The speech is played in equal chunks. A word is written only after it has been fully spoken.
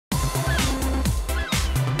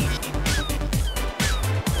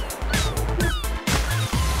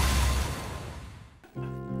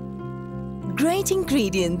Great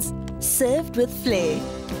ingredients, served with flair.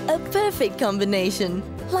 A perfect combination,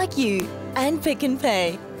 like you and Pick n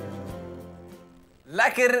Pay.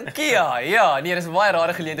 Lekker Kia, ja. Nee, dis 'n baie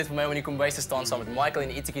rare geleentheid vir my om in die kombuis te staan saam met Michael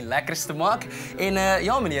en ietsie lekkers te maak. En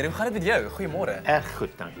ja meneer, hoe gaan dit met jou? Goeiemôre. Erg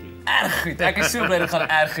goed, dankie. Erg goed. Ek is so bly dit gaan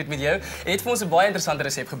erg goed met jou. En het vir ons 'n baie interessante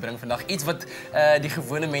resep gebring vandag. Iets wat die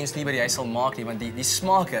gewone mens nie by die huis sal maak nie, want die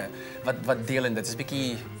smake wat deel in dit is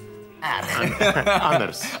bietjie erg.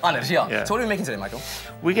 Anders, ja. Yeah. So what are we making today, Michael?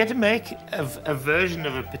 We're going to make a version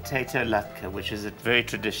of a potato latke, which is a very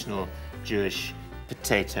traditional Jewish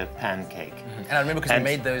potato pancake. And I remember because we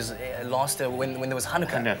made those last when there was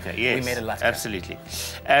Hanukkah. Hanukkah, yes. We made a latke. Absolutely.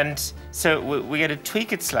 And so we're going to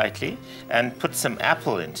tweak it slightly and put some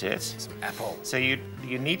apple into it. Some apple. So you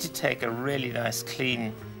need to take a really nice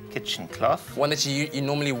clean kitchen cloth. One that you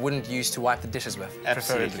normally wouldn't use to wipe the dishes with,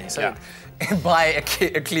 Absolutely. preferably. So buy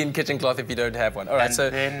a clean kitchen cloth if you don't have one. All right,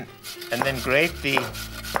 and then grate the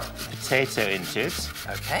potato into it.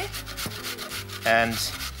 Okay. And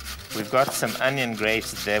we've got some onion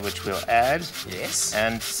grated there, which we'll add. Yes.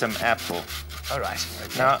 And some apple. All right.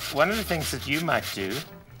 Okay. Now, one of the things that you might do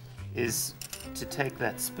is to take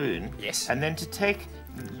that spoon. Yes. And then to take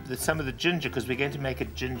some of the ginger, because we're going to make a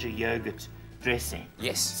ginger yogurt dressing.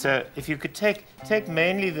 Yes. So if you could take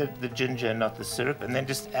mainly the ginger and not the syrup, and then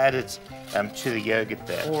just add it to the yogurt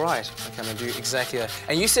there. All right. Okay, I'm gonna do exactly that.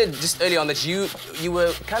 And you said just earlier on that you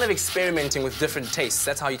were kind of experimenting with different tastes.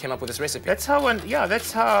 That's how you came up with this recipe. That's how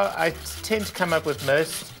that's how I tend to come up with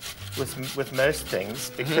most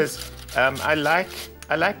things, because I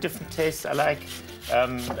like different tastes. I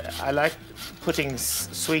like putting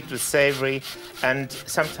sweet with savory, and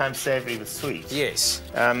sometimes savory with sweet. Yes.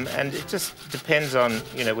 And it just depends on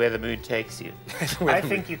where the mood takes you. I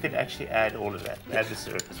think you could actually add all of that. Add the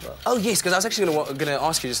syrup as well. Oh yes, because I was actually going to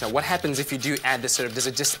ask you just now. What happens if you do add the syrup? Does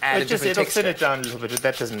it just add a different texture? It'll thin it down a little bit, but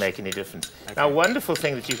that doesn't make any difference. Okay. Now, a wonderful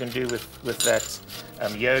thing that you can do with that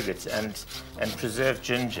yogurt and preserved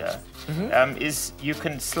ginger is you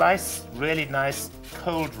can slice really nice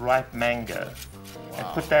cold ripe mango. And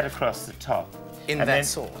put that across the top. In that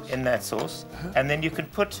sauce? In that sauce. And then you can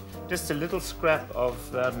put just a little scrap of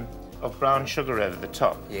brown sugar over the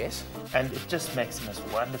top. Yes. And it just makes the most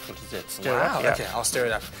wonderful dessert. Stir wow, up. Yeah. Okay, I'll stir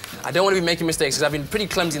it up. I don't want to be making mistakes because I've been pretty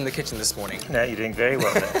clumsy in the kitchen this morning. No, you're doing very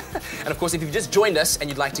well there. And of course, if you've just joined us and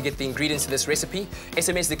you'd like to get the ingredients to this recipe,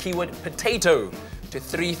 SMS the keyword potato to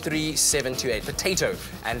 33728, potato,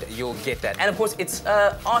 and you'll get that. And of course, it's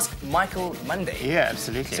Ask Michael Monday. Yeah,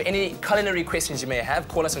 absolutely. So any culinary questions you may have,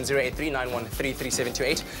 call us on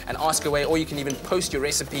 08391333728 and ask away, or you can even post your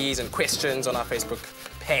recipes and questions on our Facebook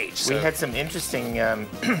page. We had some interesting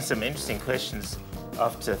questions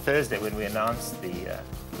after Thursday when we announced the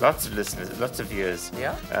lots of listeners, lots of viewers,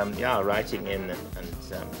 writing in and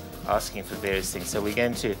asking for various things. So we're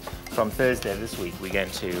going to, from Thursday this week, we're going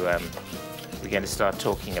to start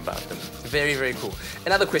talking about them. Very, very cool.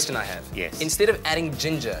 Another question I have. Yes. Instead of adding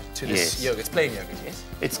ginger to this yogurt, it's plain yogurt, yes?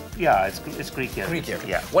 It's Greek yogurt. Greek yogurt.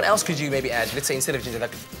 Yeah. What else could you maybe add? Let's say instead of ginger,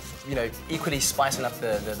 like, equally spicing up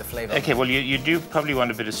the flavor. Okay, well you do probably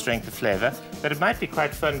want a bit of strength of flavor, but it might be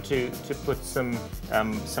quite fun to put some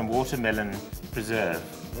watermelon preserve.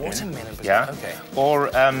 Watermelon preserve. Yeah. Okay.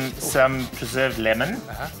 Or some preserved lemon.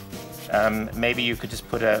 Maybe you could just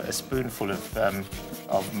put a spoonful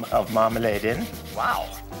of marmalade in. Wow,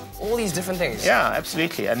 all these different things. Yeah,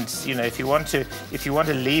 absolutely. And if you want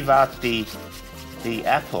to leave out the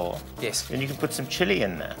apple, yes, then you can put some chili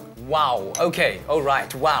in there. Wow. Okay. Oh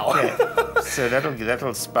right. Wow. Yeah. So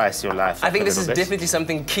that'll spice your life up. I think this is bit. definitely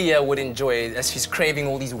something Kia would enjoy, as she's craving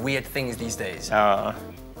all these weird things these days.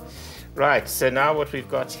 Right. So now what we've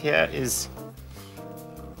got here is.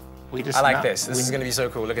 I like this. This is going to be so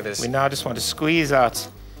cool. Look at this. We now just want to squeeze out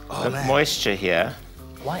the moisture here.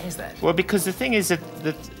 Why is that? Well, because the thing is that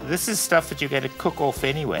this is stuff that you're going to cook off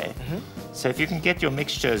anyway. So if you can get your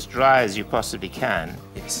mixture as dry as you possibly can,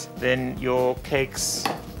 yes, then your cakes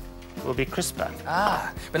will be crisper.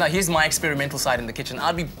 But now here's my experimental side in the kitchen.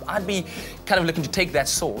 I'd be kind of looking to take that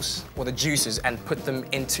sauce or the juices and put them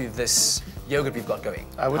into this yogurt we've got going.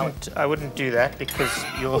 I wouldn't do that because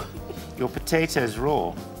your potato is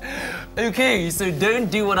raw. Okay, so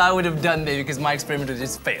don't do what I would have done there because my experiment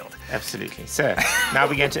just failed. Absolutely. So now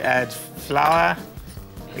we're going to add flour.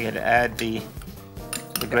 We're going to add the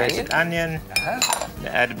grated onion.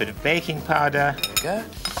 Add a bit of baking powder. There we go.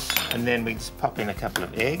 And then we just pop in a couple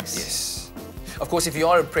of eggs. Yes. Of course, if you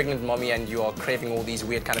are a pregnant mommy and you are craving all these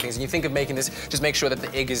weird kind of things, and you think of making this, just make sure that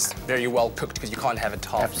the egg is very well cooked because you can't have it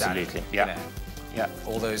half done. Absolutely. Yeah. Yeah.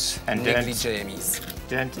 All those and niggly jammies.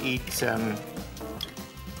 Don't eat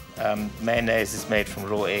mayonnaise is made from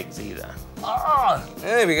raw eggs either. Ah,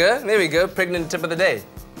 there we go. There we go. Pregnant tip of the day.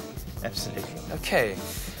 Absolutely. Okay.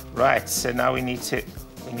 Right. So now we need to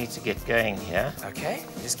get going here. Okay.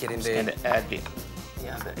 Just get in Just there. going to add the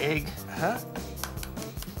other egg.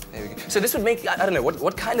 There we go. So this would make, I don't know,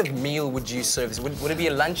 what kind of meal would you serve this? Would it be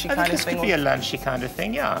a lunchy I kind think of this thing? could be a lunchy kind of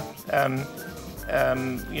thing, yeah.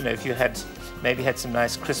 You know, if you had maybe had some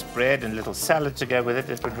nice crisp bread and a little salad to go with it,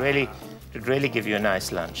 it would really give you a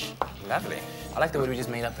nice lunch. Lovely. I like the word we just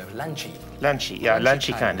made up though, lunchy. Lunchy, yeah,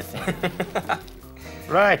 lunchy kind of thing.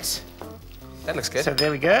 Right. That looks good. So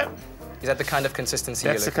there we go. Is that the kind of consistency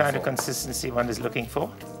That's you're the looking kind of consistency one is looking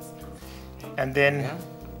for. And then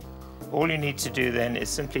all you need to do then is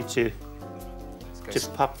simply to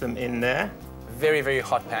pop them in there. Very, very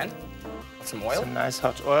hot pan. Some oil. Some nice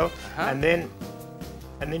hot oil. And then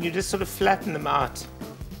you just sort of flatten them out.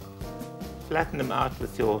 Flatten them out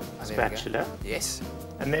with your spatula. Yes.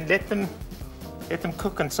 And then let them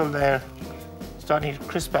cook until they're starting to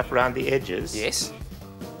crisp up around the edges. Yes.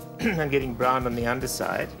 And getting brown on the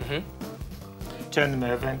underside. Turn them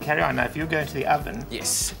over and carry on. Now, if you go into the oven,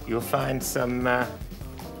 Yes. you'll find some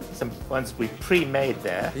ones we pre-made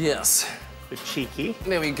there. Yes. A bit cheeky.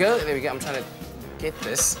 There we go. There we go. I'm trying to get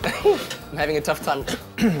this. I'm having a tough time.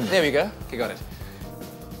 There we go. Okay, got it.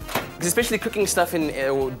 Because especially cooking stuff in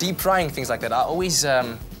or deep frying things like that, I always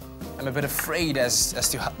I'm a bit afraid as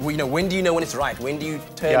to how, you know, when do you know when it's right? When do you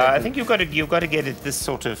turn it? Yeah, I think you've got to get it this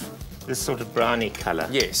sort of browny color.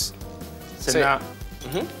 Yes. So now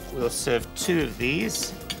we'll serve 2 of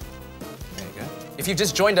these. There you go. If you've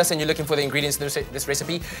just joined us and you're looking for the ingredients in this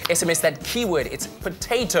recipe, SMS that keyword. It's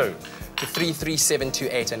potato to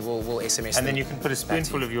 33728, and we'll SMS. And then you can put a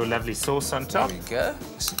spoonful of your lovely sauce on top. There we go.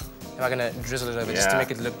 Am I going to drizzle it over just to make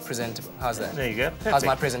it look presentable? How's that? There you go. Perfect. How's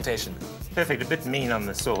my presentation? Perfect. A bit mean on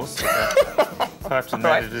the sauce. Apart from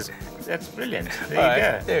that, that's brilliant. There you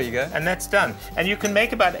go. There you go. And that's done. And you can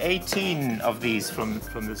make about 18 of these from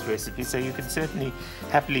this recipe, so you can certainly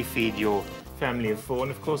happily feed your family of 4.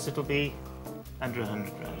 And of course, it'll be under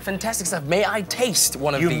 100 grams. Fantastic stuff. May I taste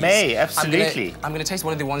one of these? You may, absolutely. I'm going to taste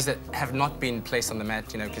one of the ones that have not been placed on the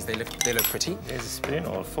mat, you know, because they look pretty. There's a spoon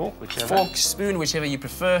or a fork, whichever. Fork, spoon, whichever you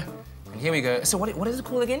prefer. And here we go. So what is it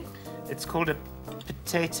called again? It's called a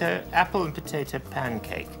apple and potato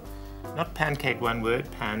pancake. Not pancake, one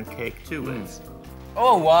word, pancake, 2 words.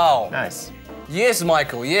 Oh, wow. Nice. Yes,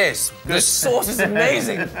 Michael, yes. The sauce is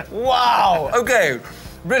amazing. Wow. Okay,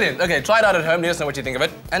 brilliant. Okay, try it out at home. Let us know what you think of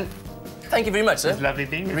it. And thank you very much, sir. It's lovely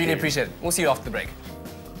being with you. Really appreciate it. We'll see you after the break.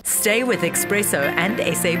 Stay with Expresso and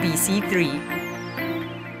SABC3.